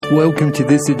Welcome to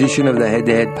this edition of the Head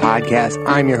to Head Podcast.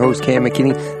 I'm your host, Cam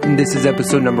McKinney, and this is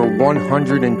episode number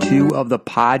 102 of the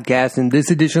podcast. In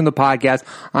this edition of the podcast,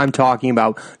 I'm talking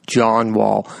about John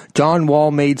Wall. John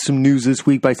Wall made some news this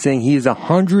week by saying he is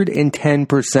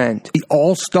 110%. The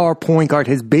all-star point guard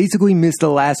has basically missed the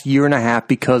last year and a half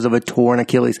because of a torn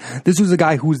Achilles. This was a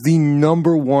guy who was the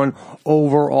number one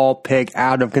overall pick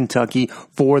out of Kentucky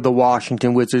for the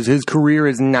Washington Wizards. His career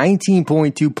is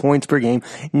 19.2 points per game,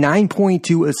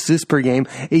 9.2 assists per game,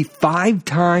 a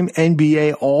 5-time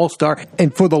NBA All-Star,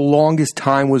 and for the longest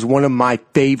time was one of my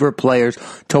favorite players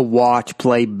to watch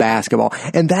play basketball.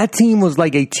 And that team was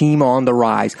like a team on the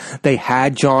rise. They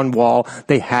had John Wall,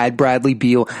 they had Bradley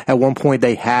Beal, at one point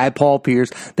they had Paul Pierce,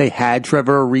 they had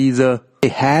Trevor Ariza, they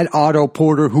had Otto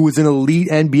Porter, who was an elite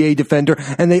NBA defender,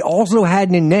 and they also had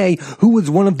Nene, who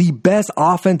was one of the best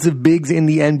offensive bigs in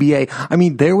the NBA. I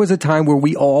mean, there was a time where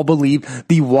we all believed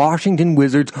the Washington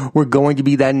Wizards were going to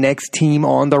be that next team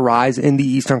on the rise in the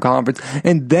Eastern Conference,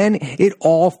 and then it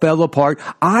all fell apart.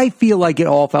 I feel like it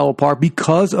all fell apart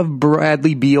because of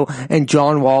Bradley Beal and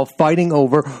John Wall fighting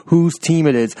over whose team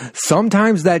it is.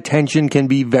 Sometimes that tension can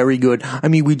be very good. I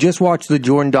mean, we just watched the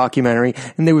Jordan documentary,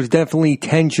 and there was definitely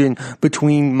tension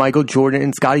between Michael Jordan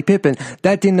and Scottie Pippen.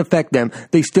 That didn't affect them.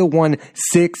 They still won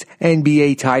 6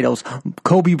 NBA titles.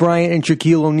 Kobe Bryant and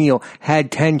Shaquille O'Neal had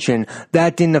tension.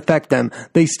 That didn't affect them.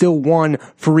 They still won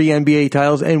 3 NBA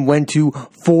titles and went to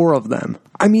 4 of them.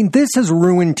 I mean, this has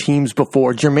ruined teams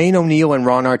before. Jermaine O'Neal and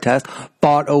Ron Artest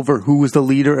fought over who was the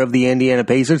leader of the Indiana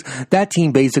Pacers. That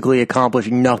team basically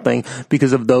accomplished nothing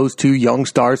because of those 2 young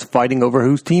stars fighting over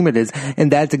whose team it is.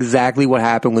 And that's exactly what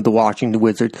happened with the Washington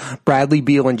Wizards. Bradley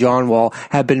Beal and John Wall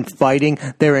have been fighting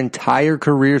their entire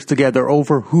careers together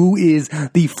over who is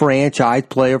the franchise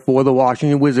player for the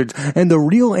Washington Wizards. And the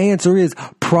real answer is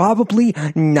probably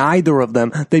neither of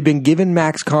them. They've been given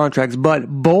max contracts, but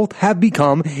both have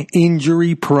become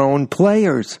injury-prone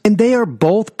players. And they are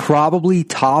both probably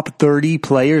top 30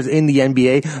 players in the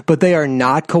NBA, but they are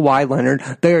not Kawhi Leonard.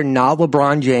 They are not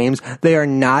LeBron James. They are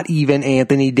not even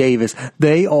Anthony Davis.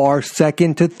 They are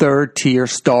second to third tier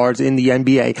stars in the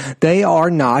NBA. They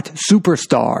are not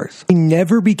superstars. They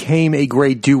never became a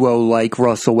great duo like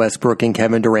Russell Westbrook and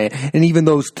Kevin Durant. And even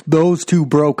those 2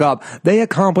 broke up, they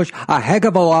accomplished a heck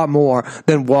of a lot more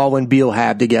than Wall and Beal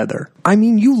have together. I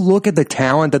mean, you look at the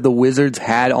talent that the Wizards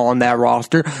had on that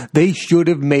roster, they should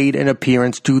have made an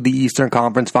appearance to the Eastern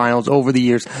Conference Finals over the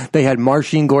years. They had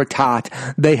Marcin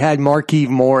Gortat, they had Markieff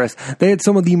Morris, they had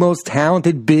some of the most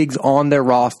talented bigs on their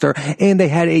roster, and they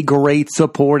had a great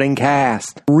supporting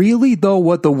cast. Really, though,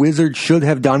 what the Wizards should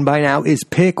have done by now is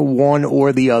pick one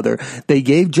or the other. They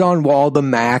gave John Wall the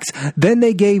max, then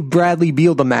they gave Bradley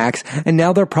Beal the max, and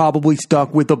now they're probably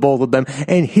stuck with the both of them,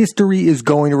 and history is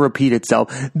going to repeat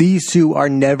itself. These 2 are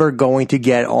never going to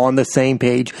get on the same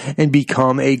page and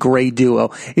become a great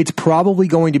duo. It's probably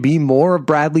going to be more of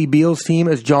Bradley Beal's team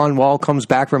as John Wall comes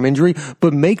back from injury,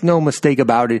 but make no mistake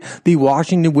about it, the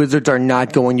Washington Wizards are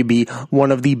not going to be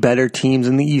one of the better teams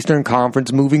in the Eastern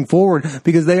Conference moving forward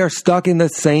because they are stuck in the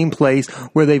same place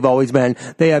where they've always been.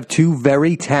 They have 2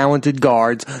 very talented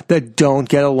guards that don't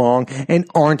get along and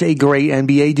aren't a great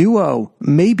NBA duo.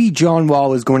 Maybe John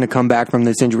Wall is going to come back from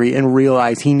this injury and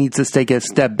realize he needs to take a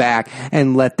step back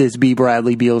and let this be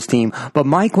Bradley Beal's team. But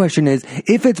my question is,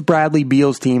 if it's Bradley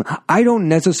Beal's team, I don't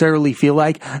necessarily feel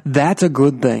like that's a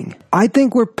good thing. I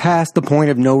think we're past the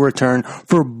point of no return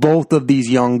for both of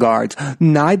these young guards.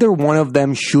 Neither one of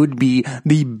them should be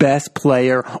the best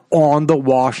player on the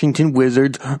Washington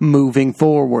Wizards moving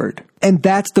forward. And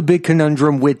that's the big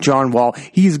conundrum with John Wall.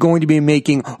 He's going to be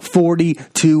making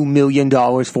 $42 million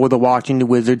for the Washington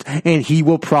Wizards, and he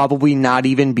will probably not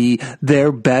even be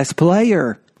their best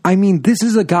player. I mean, this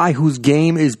is a guy whose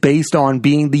game is based on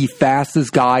being the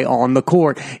fastest guy on the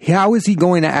court. How is he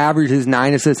going to average his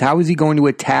 9 assists? How is he going to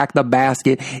attack the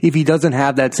basket if he doesn't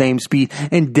have that same speed?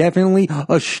 And definitely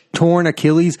a torn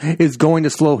Achilles is going to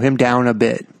slow him down a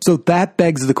bit. So that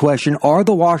begs the question, are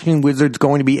the Washington Wizards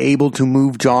going to be able to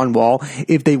move John Wall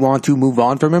if they want to move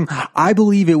on from him? I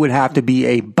believe it would have to be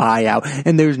a buyout,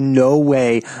 and there's no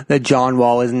way that John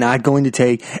Wall is not going to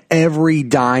take every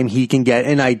dime he can get,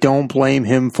 and I don't blame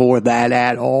him for that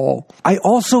at all. I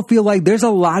also feel like there's a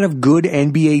lot of good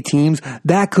NBA teams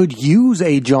that could use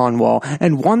a John Wall,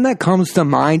 and one that comes to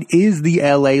mind is the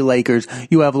LA Lakers.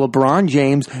 You have LeBron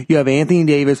James, you have Anthony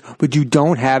Davis, but you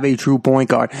don't have a true point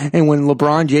guard. And when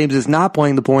LeBron James is not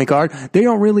playing the point guard, they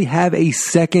don't really have a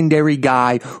secondary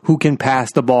guy who can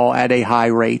pass the ball at a high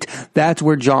rate. That's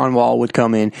where John Wall would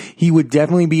come in. He would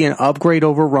definitely be an upgrade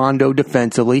over Rondo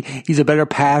defensively. He's a better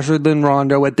passer than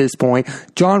Rondo at this point.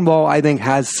 John Wall, I think,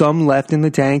 has has some left in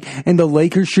the tank, and the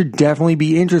Lakers should definitely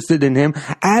be interested in him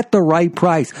at the right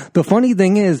price. The funny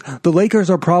thing is, the Lakers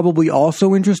are probably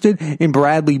also interested in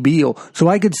Bradley Beal, so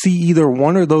I could see either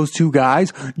one of those two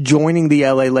guys joining the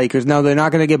LA Lakers. Now, they're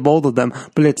not going to get both of them,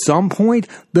 but at some point,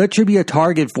 that should be a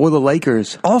target for the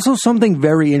Lakers. Also, something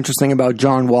very interesting about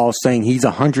John Wall saying he's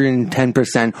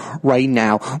 110% right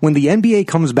now. When the NBA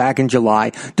comes back in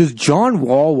July, does John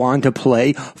Wall want to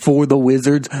play for the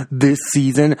Wizards this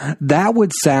season? That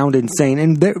would sound insane,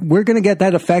 and we're going to get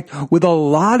that effect with a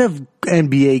lot of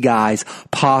NBA guys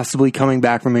possibly coming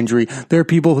back from injury. There are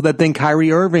people that think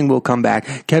Kyrie Irving will come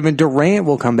back. Kevin Durant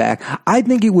will come back. I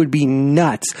think it would be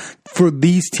nuts for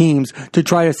these teams to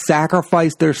try to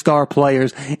sacrifice their star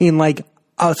players in like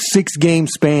a 6-game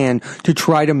span to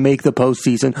try to make the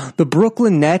postseason. The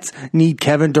Brooklyn Nets need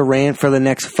Kevin Durant for the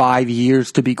next 5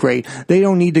 years to be great. They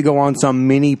don't need to go on some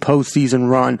mini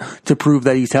postseason run to prove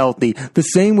that he's healthy. The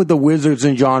same with the Wizards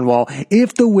and John Wall.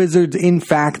 If the Wizards in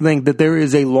fact think that there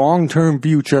is a long-term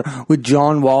future with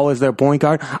John Wall as their point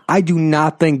guard, I do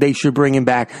not think they should bring him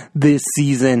back this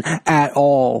season at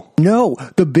all. No,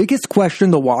 the biggest question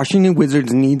the Washington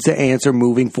Wizards needs to answer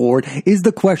moving forward is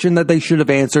the question that they should have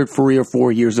answered 3 or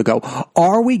 4 years ago.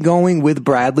 Are we going with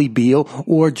Bradley Beal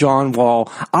or John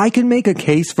Wall? I can make a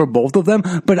case for both of them,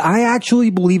 but I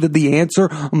actually believe that the answer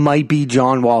might be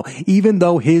John Wall. Even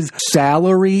though his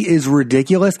salary is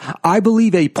ridiculous, I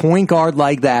believe a point guard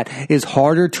like that is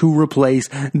harder to replace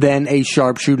than a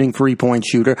sharpshooting 3-point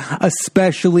shooter,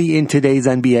 especially in today's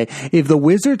NBA. If the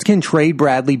Wizards can trade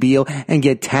Bradley Beal and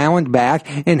get talent back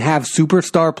and have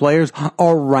superstar players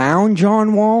around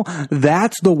John Wall,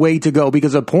 that's the way to go,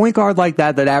 because a point guard like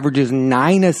that averages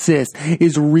 9 assists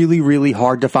is really, really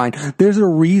hard to find. There's a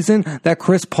reason that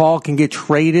Chris Paul can get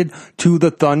traded to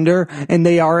the Thunder and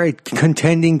they are a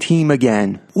contending team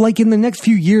again. Like in the next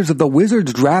few years, if the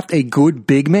Wizards draft a good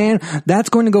big man, that's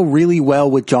going to go really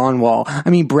well with John Wall. I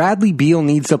mean, Bradley Beal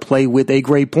needs to play with a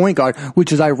great point guard,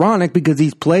 which is ironic because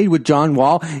he's played with John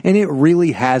Wall and it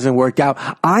really hasn't worked out.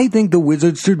 I think the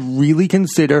Wizards should really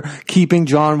consider keeping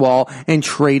John Wall and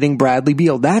trading Bradley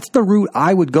Beal. That's the route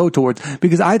I would go towards,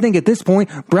 because I think at this point,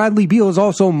 Bradley Beal is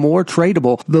also more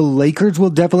tradable. The Lakers will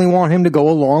definitely want him to go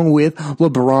along with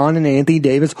LeBron and Anthony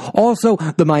Davis. Also,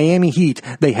 the Miami Heat,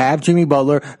 they have Jimmy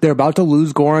Butler. They're about to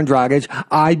lose Goran Dragic.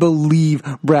 I believe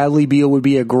Bradley Beal would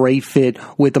be a great fit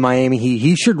with the Miami Heat.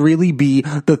 He should really be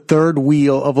the third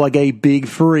wheel of like a big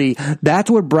three. That's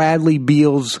what Bradley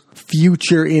Beal's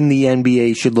future in the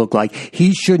NBA should look like.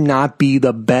 He should not be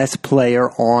the best player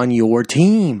on your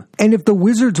team. And if the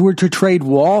Wizards were to trade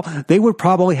Wall, they would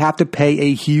probably have to pay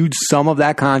a huge sum of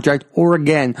that contract, or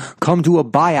again, come to a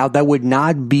buyout that would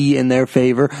not be in their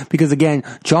favor, because again,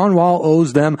 John Wall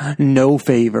owes them no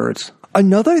favors.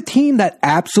 Another team that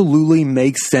absolutely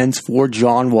makes sense for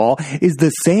John Wall is the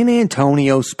San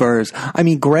Antonio Spurs. I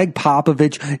mean, Greg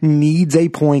Popovich needs a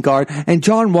point guard, and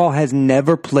John Wall has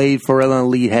never played for an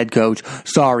elite head coach.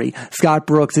 Sorry, Scott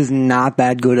Brooks is not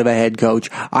that good of a head coach.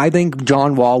 I think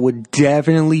John Wall would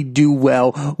definitely do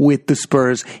well with the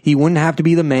Spurs. He wouldn't have to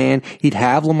be the man. He'd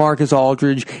have LaMarcus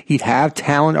Aldridge. He'd have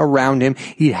talent around him.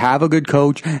 He'd have a good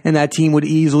coach, and that team would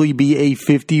easily be a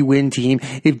 50-win team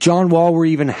if John Wall were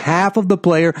even half of the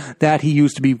player that he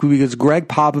used to be, because Greg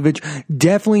Popovich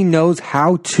definitely knows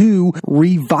how to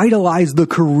revitalize the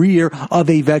career of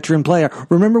a veteran player.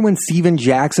 Remember when Steven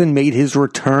Jackson made his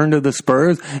return to the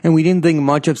Spurs and we didn't think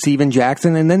much of Steven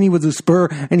Jackson, and then he was a Spur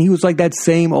and he was like that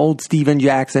same old Steven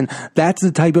Jackson. That's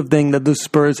the type of thing that the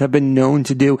Spurs have been known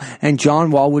to do, and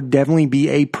John Wall would definitely be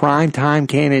a primetime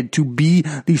candidate to be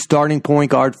the starting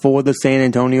point guard for the San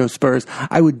Antonio Spurs.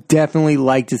 I would definitely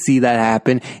like to see that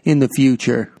happen in the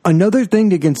future. Another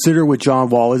thing to consider with John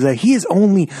Wall is that he is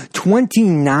only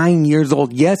 29 years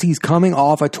old. Yes, he's coming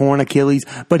off a torn Achilles,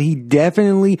 but he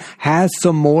definitely has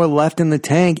some more left in the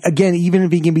tank. Again, even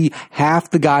if he can be half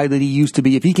the guy that he used to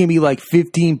be, if he can be like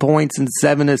 15 points and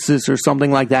 7 assists or something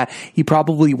like that, he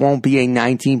probably won't be a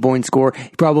 19-point scorer. He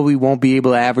probably won't be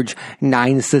able to average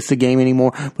 9 assists a game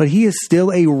anymore, but he is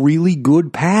still a really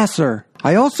good passer.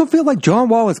 I also feel like John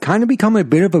Wall has kind of become a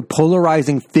bit of a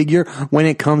polarizing figure when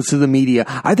it comes to the media.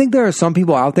 I think there are some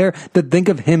people out there that think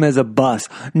of him as a bust.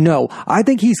 No, I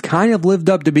think he's kind of lived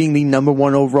up to being the number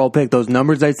 1 overall pick. Those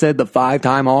numbers I said, the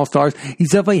 5-time All-Stars, he's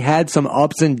definitely had some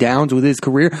ups and downs with his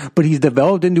career, but he's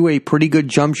developed into a pretty good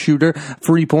jump shooter,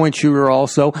 3-point shooter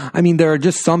also. I mean, there are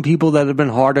just some people that have been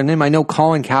hard on him. I know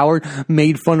Colin Cowherd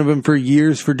made fun of him for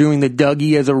years for doing the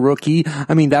Dougie as a rookie.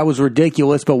 I mean, that was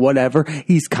ridiculous, but whatever.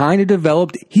 He's kind of developed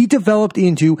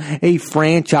into a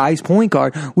franchise point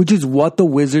guard, which is what the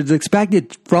Wizards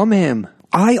expected from him.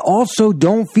 I also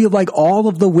don't feel like all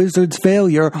of the Wizards'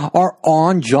 failure are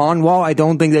on John Wall. I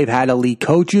don't think they've had elite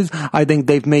coaches. I think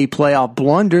they've made playoff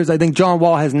blunders. I think John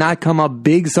Wall has not come up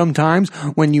big sometimes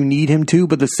when you need him to,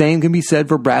 but the same can be said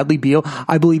for Bradley Beal.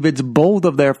 I believe it's both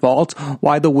of their faults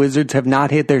why the Wizards have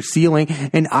not hit their ceiling,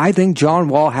 and I think John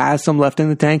Wall has some left in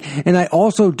the tank, and I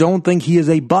also don't think he is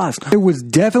a bust. There was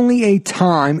definitely a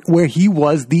time where he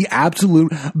was the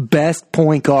absolute best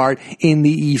point guard in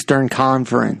the Eastern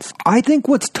Conference. I think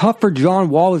what's tough for John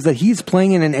Wall is that he's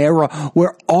playing in an era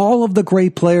where all of the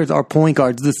great players are point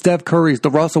guards. The Steph Currys, the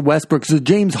Russell Westbrooks, the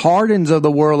James Hardens of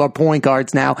the world are point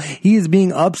guards now. He is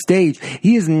being upstaged.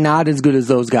 He is not as good as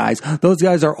those guys. Those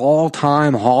guys are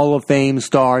all-time Hall of Fame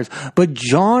stars. But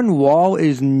John Wall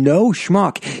is no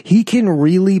schmuck. He can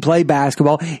really play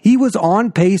basketball. He was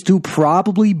on pace to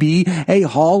probably be a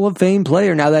Hall of Fame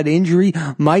player. Now that injury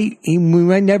we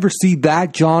might never see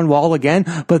that John Wall again,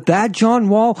 but that John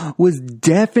Wall was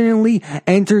definitely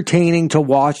entertaining to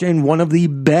watch and one of the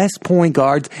best point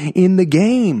guards in the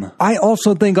game. I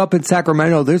also think up in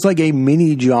Sacramento, there's like a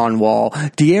mini John Wall.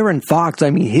 De'Aaron Fox,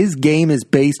 his game is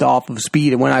based off of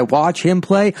speed, and when I watch him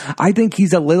play, I think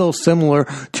he's a little similar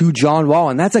to John Wall,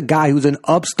 and that's a guy who's an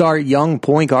upstart young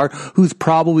point guard who's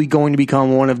probably going to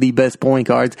become one of the best point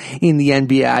guards in the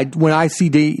NBA. When I see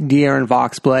De'Aaron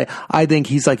Fox play, I think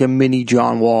he's like a mini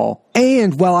John Wall.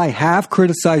 And while I have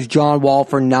criticized John Wall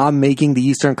for not making the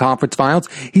Eastern Conference Finals,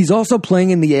 he's also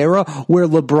playing in the era where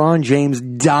LeBron James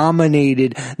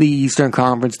dominated the Eastern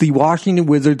Conference. The Washington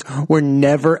Wizards were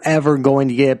never ever going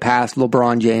to get past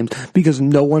LeBron James because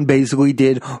no one basically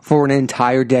did for an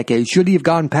entire decade. Should he have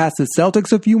gotten past the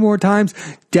Celtics a few more times?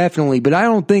 Definitely, but I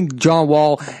don't think John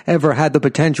Wall ever had the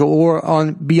potential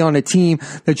or be on a team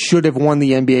that should have won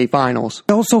the NBA Finals.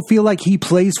 I also feel like he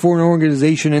plays for an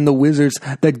organization in the Wizards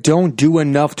that don't do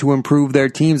enough to improve their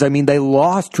teams. They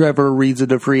lost Trevor Ariza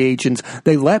to free agents.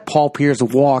 They let Paul Pierce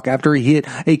walk after he hit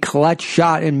a clutch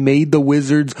shot and made the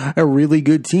Wizards a really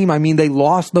good team. They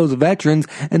lost those veterans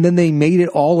and then they made it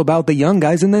all about the young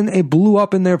guys and then it blew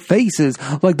up in their faces.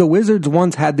 Like the Wizards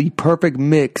once had the perfect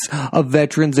mix of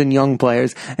veterans and young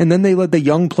players, and then they let the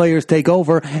young players take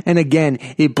over, and again,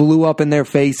 it blew up in their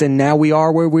face, and now we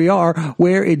are where we are,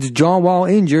 where it's John Wall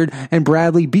injured and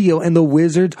Bradley Beal, and the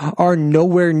Wizards are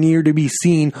nowhere near to be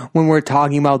seen when we're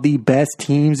talking about the best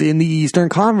teams in the Eastern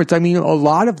Conference. A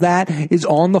lot of that is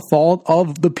on the fault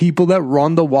of the people that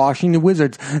run the Washington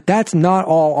Wizards. That's not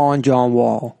all on John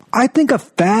Wall. I think a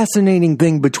fascinating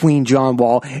thing between John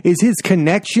Wall is his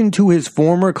connection to his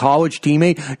former college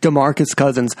teammate, DeMarcus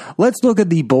Cousins. Let's look at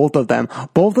the both of them.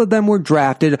 Both of them were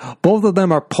drafted. Both of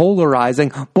them are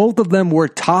polarizing. Both of them were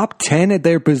top 10 at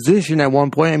their position at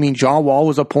one point. John Wall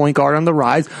was a point guard on the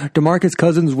rise. DeMarcus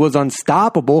Cousins was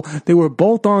unstoppable. They were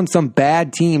both on some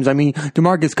bad teams.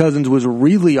 DeMarcus Cousins was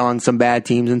really on some bad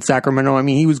teams in Sacramento.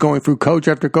 He was going through coach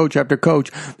after coach after coach.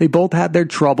 They both had their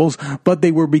troubles, but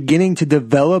they were beginning to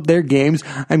develop their games.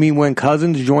 When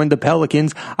Cousins joined the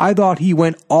Pelicans, I thought he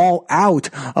went all out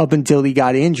up until he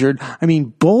got injured.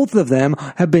 Both of them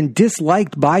have been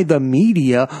disliked by the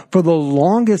media for the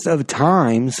longest of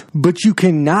times, but you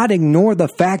cannot ignore the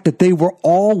fact that they were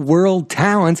all world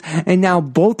talents, and now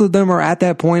both of them are at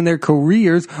that point in their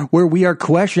careers where we are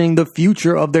questioning the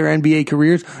future of their NBA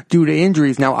careers due to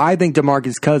injuries. Now, I think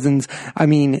DeMarcus Cousins,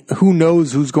 who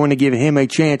knows who's going to give him a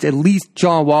chance? At least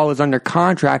John Wall is under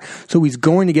contract, so he's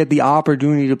going to get the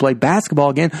opportunity to play basketball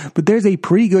again, but there's a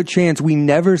pretty good chance we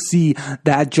never see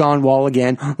that John Wall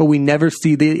again, or we never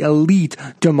see the elite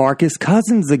DeMarcus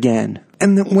Cousins again.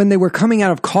 And when they were coming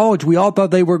out of college, we all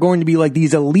thought they were going to be like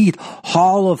these elite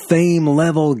Hall of Fame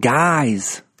level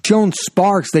guys. Shown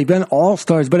sparks, they've been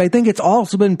all-stars, but I think it's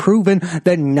also been proven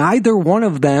that neither one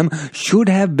of them should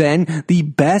have been the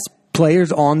best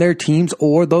players on their teams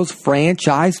or those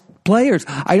franchise players.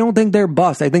 I don't think they're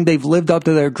bust. I think they've lived up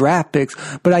to their draft picks,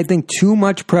 but I think too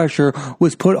much pressure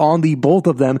was put on the both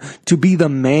of them to be the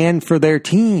man for their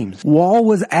teams. Wall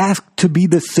was asked to be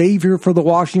the savior for the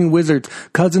Washington Wizards.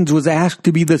 Cousins was asked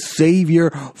to be the savior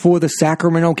for the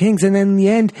Sacramento Kings, and in the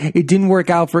end, it didn't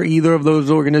work out for either of those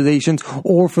organizations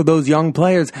or for those young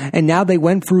players, and now they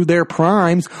went through their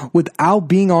primes without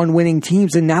being on winning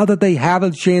teams, and now that they have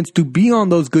a chance to be on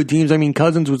those good teams,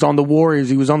 Cousins was on the Warriors,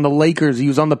 he was on the Lakers, he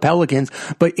was on the Pelicans,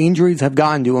 but injuries have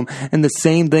gotten to him, and the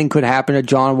same thing could happen to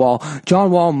John Wall.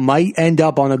 John Wall might end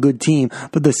up on a good team,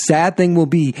 but the sad thing will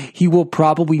be he will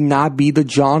probably not be the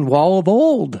John Wall of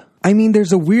old. I mean,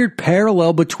 there's a weird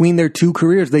parallel between their two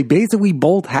careers. They basically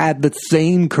both had the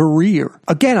same career.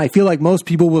 Again, I feel like most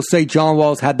people will say John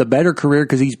Wall's had the better career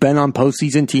because he's been on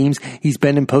postseason teams. He's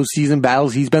been in postseason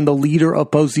battles. He's been the leader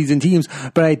of postseason teams.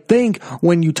 But I think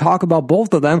when you talk about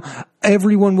both of them,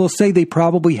 everyone will say they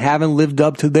probably haven't lived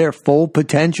up to their full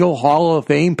potential, Hall of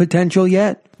Fame potential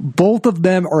yet. Both of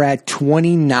them are at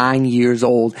 29 years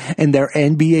old, and their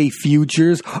NBA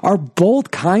futures are both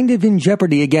kind of in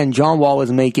jeopardy. Again, John Wall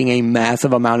is making a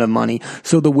massive amount of money,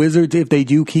 so the Wizards, if they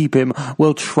do keep him,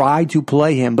 will try to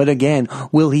play him. But again,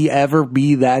 will he ever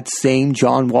be that same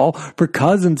John Wall? For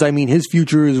Cousins, I mean, his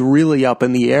future is really up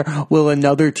in the air. Will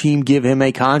another team give him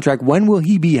a contract? When will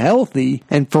he be healthy?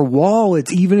 And for Wall,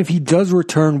 it's even if he does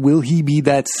return, will he be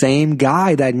that same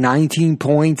guy, that 19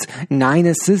 points, 9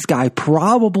 assists guy?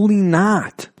 Probably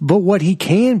not. But what he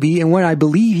can be, and what I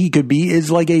believe he could be, is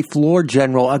like a floor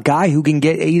general, a guy who can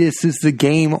get 8 assists a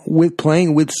game with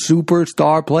playing with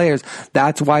superstar players.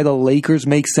 That's why the Lakers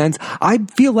make sense. I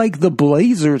feel like the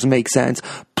Blazers make sense.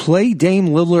 Play Dame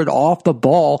Lillard off the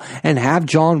ball and have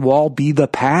John Wall be the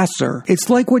passer. It's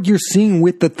like what you're seeing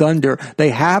with the Thunder. They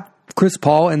have Chris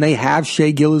Paul and they have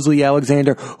Shai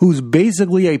Gilgeous-Alexander, who's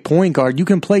basically a point guard. You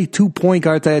can play 2 point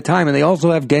guards at a time, and they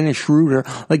also have Dennis Schroeder.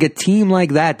 Like a team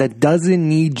like that doesn't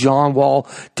need John Wall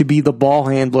to be the ball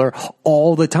handler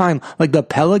all the time. Like the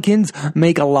Pelicans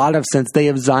make a lot of sense. They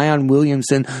have Zion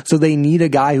Williamson, so they need a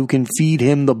guy who can feed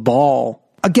him the ball.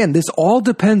 Again, this all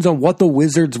depends on what the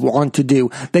Wizards want to do.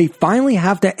 They finally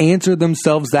have to answer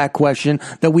themselves that question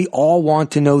that we all want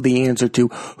to know the answer to.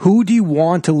 Who do you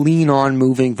want to lean on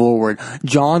moving forward?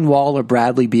 John Wall or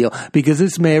Bradley Beal? Because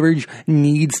this marriage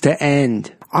needs to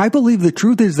end. I believe the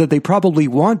truth is that they probably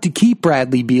want to keep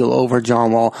Bradley Beal over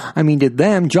John Wall. I mean, to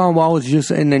them, John Wall is just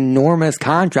an enormous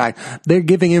contract. They're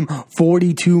giving him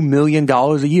 $42 million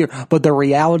a year. But the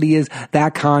reality is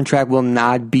that contract will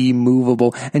not be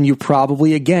movable. And you're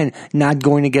probably, again, not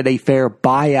going to get a fair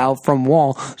buyout from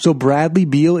Wall. So Bradley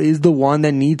Beal is the one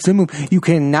that needs to move. You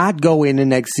cannot go into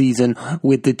next season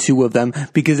with the two of them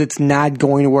because it's not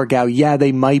going to work out. Yeah,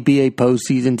 they might be a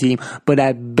postseason team, but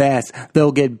at best,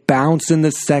 they'll get bounced in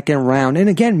the second round. And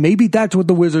again, maybe that's what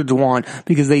the Wizards want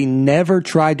because they never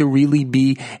tried to really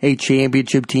be a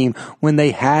championship team when they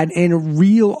had a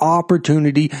real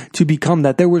opportunity to become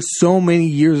that. There were so many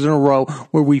years in a row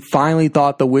where we finally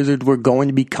thought the Wizards were going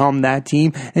to become that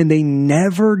team, and they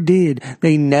never did.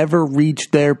 They never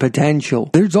reached their potential.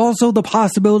 There's also the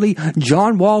possibility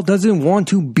John Wall doesn't want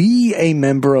to be a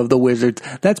member of the Wizards.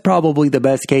 That's probably the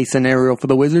best case scenario for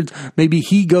the Wizards. Maybe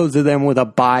he goes to them with a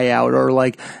buyout or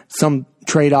like some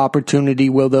trade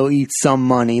opportunity where they'll eat some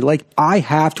money. Like, I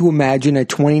have to imagine at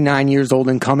 29 years old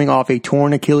and coming off a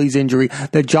torn Achilles injury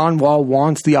that John Wall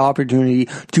wants the opportunity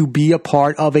to be a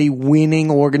part of a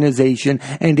winning organization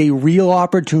and a real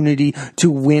opportunity to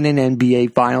win an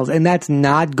NBA Finals. And that's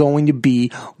not going to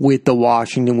be with the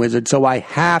Washington Wizards. So I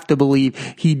have to believe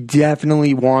he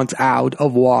definitely wants out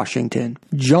of Washington.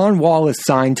 John Wall is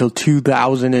signed till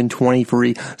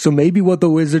 2023. So maybe what the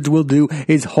Wizards will do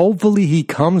is hopefully he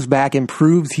comes back and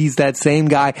proves he's that same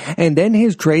guy, and then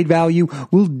his trade value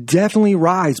will definitely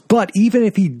rise. But even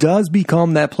if he does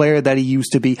become that player that he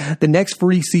used to be, the next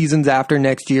 3 seasons after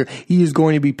next year, he is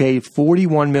going to be paid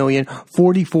 $41 million,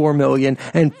 $44 million,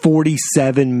 and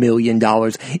 $47 million.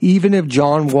 Even if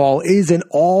John Wall is an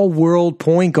all-world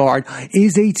point guard,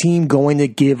 is a team going to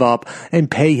give up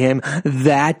and pay him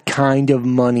that kind of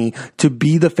money to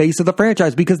be the face of the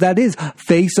franchise? Because that is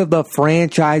face of the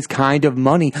franchise kind of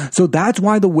money. So that's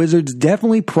why the Wizards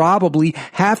definitely probably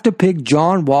have to pick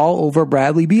John Wall over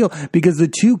Bradley Beal, because the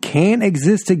two can't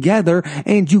exist together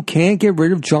and you can't get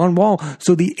rid of John Wall.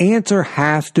 So the answer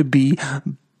has to be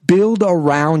build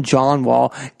around John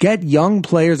Wall, get young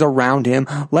players around him,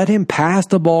 let him pass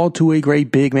the ball to a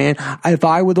great big man. If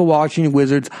I were the Washington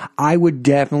Wizards, I would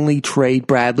definitely trade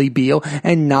Bradley Beal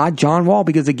and not John Wall,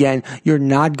 because again, you're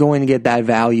not going to get that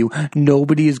value.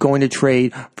 Nobody is going to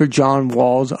trade for John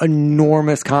Wall's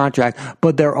enormous contract,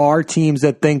 but there are teams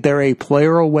that think they're a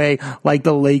player away, like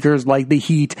the Lakers, like the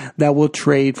Heat, that will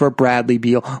trade for Bradley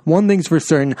Beal. One thing's for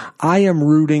certain, I am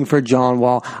rooting for John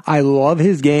Wall. I love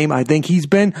his game. I think he's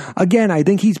been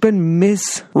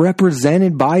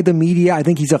misrepresented by the media. I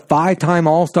think he's a 5-time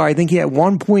All-Star. I think at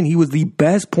one point he was the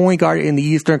best point guard in the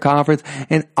Eastern Conference,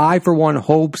 and I, for one,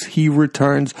 hopes he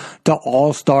returns to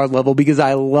All-Star level, because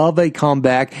I love a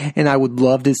comeback, and I would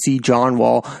love to see John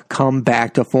Wall come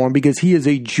back to form, because he is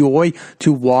a joy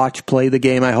to watch play the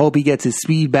game. I hope he gets his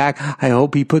speed back. I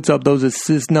hope he puts up those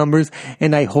assist numbers,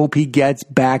 and I hope he gets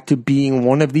back to being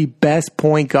one of the best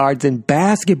point guards in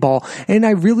basketball, and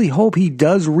I really hope he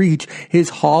does does reach his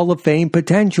Hall of Fame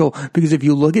potential, because if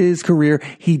you look at his career,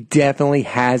 he definitely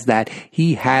has that.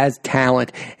 He has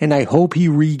talent, and I hope he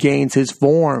regains his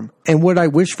form. And what I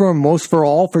wish for most for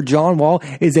all for John Wall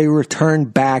is a return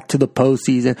back to the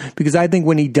postseason, because I think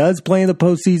when he does play in the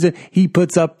postseason, he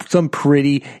puts up some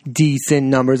pretty decent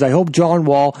numbers. I hope John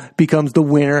Wall becomes the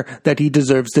winner that he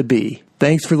deserves to be.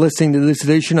 Thanks for listening to this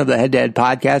edition of the Head to Head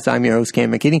Podcast. I'm your host,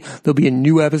 Cam McKinney. There'll be a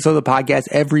new episode of the podcast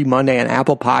every Monday on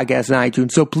Apple Podcasts and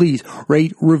iTunes, so please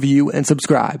rate, review, and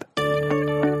subscribe.